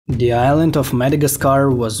The island of Madagascar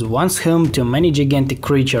was once home to many gigantic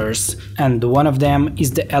creatures, and one of them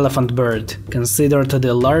is the elephant bird, considered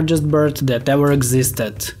the largest bird that ever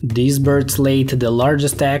existed. These birds laid the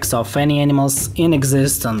largest eggs of any animals in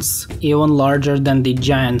existence, even larger than the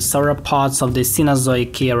giant sauropods of the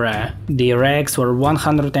Cenozoic era. Their eggs were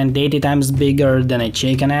 180 times bigger than a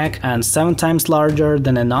chicken egg and 7 times larger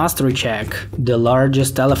than an ostrich egg. The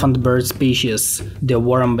largest elephant bird species, the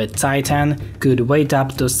warbird titan, could weigh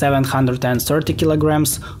up to 730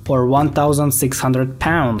 kilograms or 1,600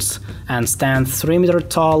 pounds and stand 3 meters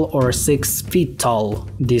tall or 6 feet tall.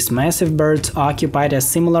 These massive birds occupied a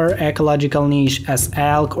similar ecological niche as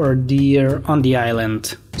elk or deer on the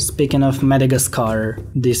island. Speaking of Madagascar,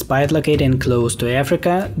 despite locating close to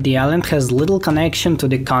Africa, the island has little connection to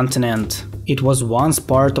the continent. It was once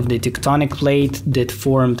part of the tectonic plate that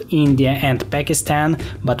formed India and Pakistan,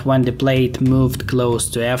 but when the plate moved close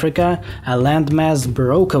to Africa, a landmass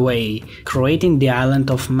broke away, creating the island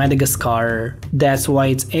of Madagascar. That's why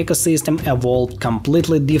its ecosystem evolved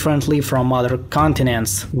completely differently from other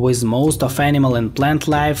continents, with most of animal and plant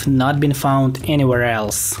life not being found anywhere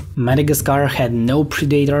else. Madagascar had no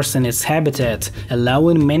predators in its habitat,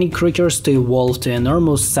 allowing many creatures to evolve to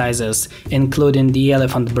enormous sizes, including the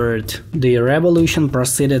elephant bird. Their evolution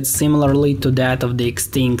proceeded similarly to that of the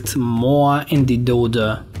extinct moa and the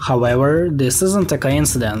dodo. However, this isn't a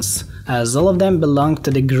coincidence, as all of them belong to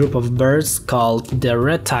the group of birds called the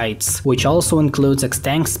retites, which also includes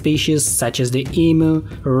extinct species such as the emu,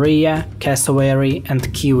 rhea, cassowary,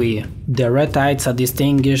 and kiwi. The retites are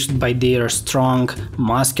distinguished by their strong,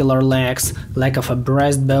 muscular legs, lack of a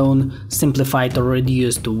breastbone, simplified or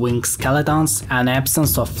reduced wing skeletons, and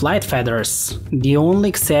absence of flight feathers. The only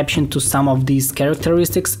exception to some of these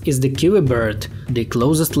characteristics is the kiwi bird, the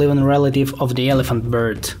closest living relative of the elephant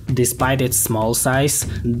bird. Despite its small size,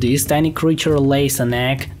 this tiny creature lays an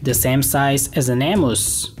egg the same size as an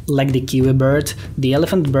emus. Like the kiwi bird, the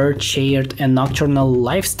elephant bird shared a nocturnal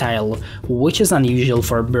lifestyle, which is unusual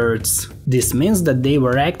for birds. This means that they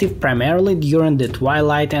were active primarily during the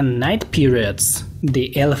twilight and night periods.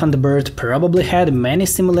 The elephant bird probably had many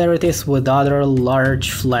similarities with other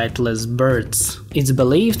large flightless birds. It's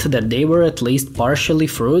believed that they were at least partially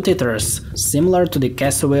fruit eaters, similar to the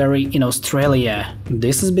cassowary in Australia.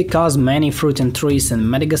 This is because many fruiting trees in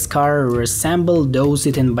Madagascar resemble those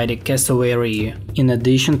eaten by the cassowary. In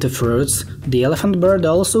addition to fruits, the elephant bird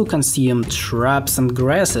also consumed shrubs and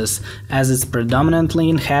grasses, as it predominantly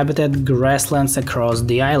inhabited grasslands across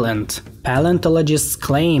the island. Paleontologists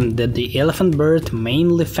claim that the elephant bird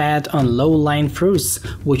mainly fed on low-lying fruits,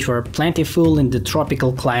 which were plentiful in the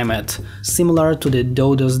tropical climate, similar to the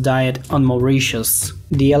dodo's diet on Mauritius.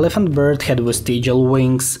 The elephant bird had vestigial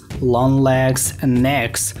wings, long legs and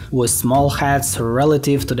necks, with small heads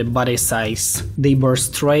relative to the body size. They bore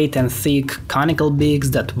straight and thick conical beaks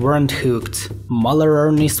that weren't hooked.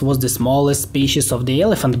 Malarornis was the smallest species of the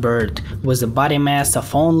elephant bird, with a body mass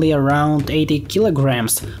of only around 80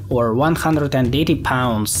 kilograms or 180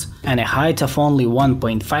 pounds, and a height of only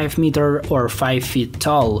 1.5 meter or 5 feet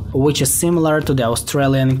tall, which is similar to the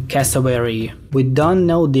Australian cassowary. We don't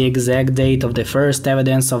know the exact date of the first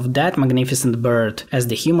evidence of that magnificent bird, as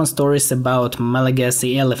the human stories about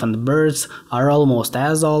Malagasy elephant birds are almost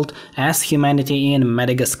as old as humanity in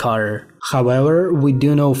Madagascar. However, we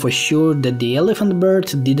do know for sure that the elephant bird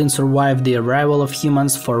didn't survive the arrival of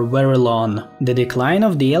humans for very long. The decline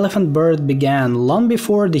of the elephant bird began long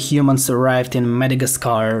before the humans arrived in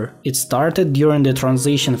Madagascar. It started during the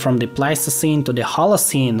transition from the Pleistocene to the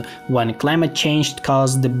Holocene, when climate change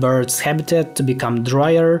caused the bird's habitat to become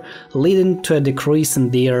drier, leading to a decrease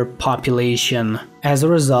in their population. As a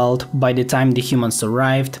result, by the time the humans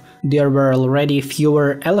arrived, there were already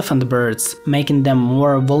fewer elephant birds, making them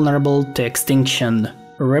more vulnerable to extinction.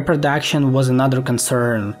 Reproduction was another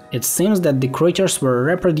concern. It seems that the creatures were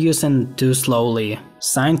reproducing too slowly.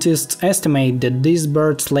 Scientists estimate that these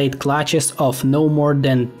birds laid clutches of no more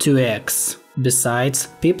than 2 eggs. Besides,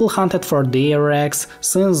 people hunted for their eggs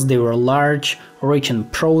since they were large, rich in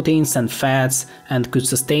proteins and fats, and could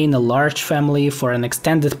sustain a large family for an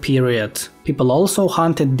extended period. People also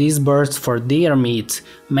hunted these birds for their meat,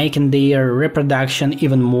 making their reproduction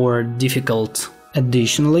even more difficult.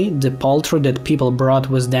 Additionally, the poultry that people brought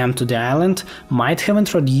with them to the island might have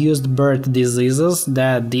introduced bird diseases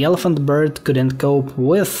that the elephant bird couldn't cope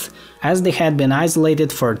with, as they had been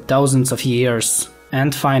isolated for thousands of years.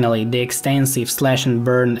 And finally, the extensive slash and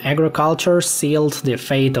burn agriculture sealed the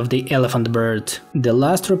fate of the elephant bird. The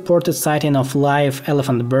last reported sighting of live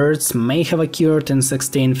elephant birds may have occurred in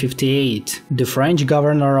 1658. The French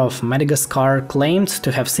governor of Madagascar claimed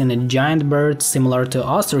to have seen a giant bird similar to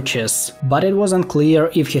ostriches, but it was unclear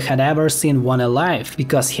if he had ever seen one alive,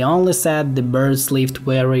 because he only said the birds lived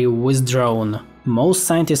very withdrawn. Most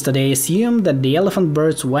scientists today assume that the elephant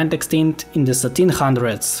birds went extinct in the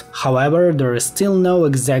 1700s, however there is still no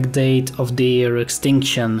exact date of their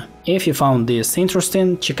extinction. If you found this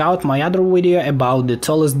interesting, check out my other video about the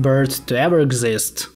tallest bird to ever exist.